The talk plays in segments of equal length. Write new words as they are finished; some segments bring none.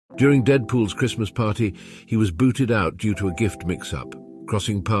During Deadpool's Christmas party, he was booted out due to a gift mix-up,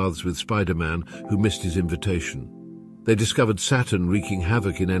 crossing paths with SpiderMan, who missed his invitation. They discovered Saturn wreaking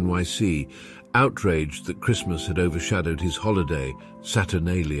havoc in NYC, outraged that Christmas had overshadowed his holiday,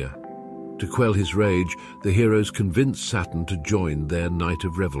 Saturnalia. To quell his rage, the heroes convinced Saturn to join their night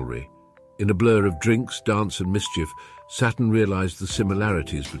of revelry. In a blur of drinks, dance and mischief, Saturn realized the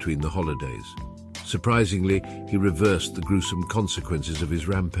similarities between the holidays. Surprisingly, he reversed the gruesome consequences of his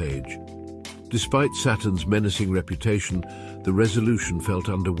rampage. Despite Saturn's menacing reputation, the resolution felt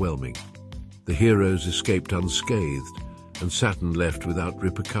underwhelming. The heroes escaped unscathed, and Saturn left without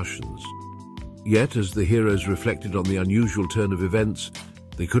repercussions. Yet, as the heroes reflected on the unusual turn of events,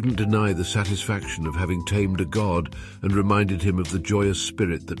 they couldn't deny the satisfaction of having tamed a god and reminded him of the joyous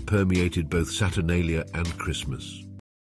spirit that permeated both Saturnalia and Christmas.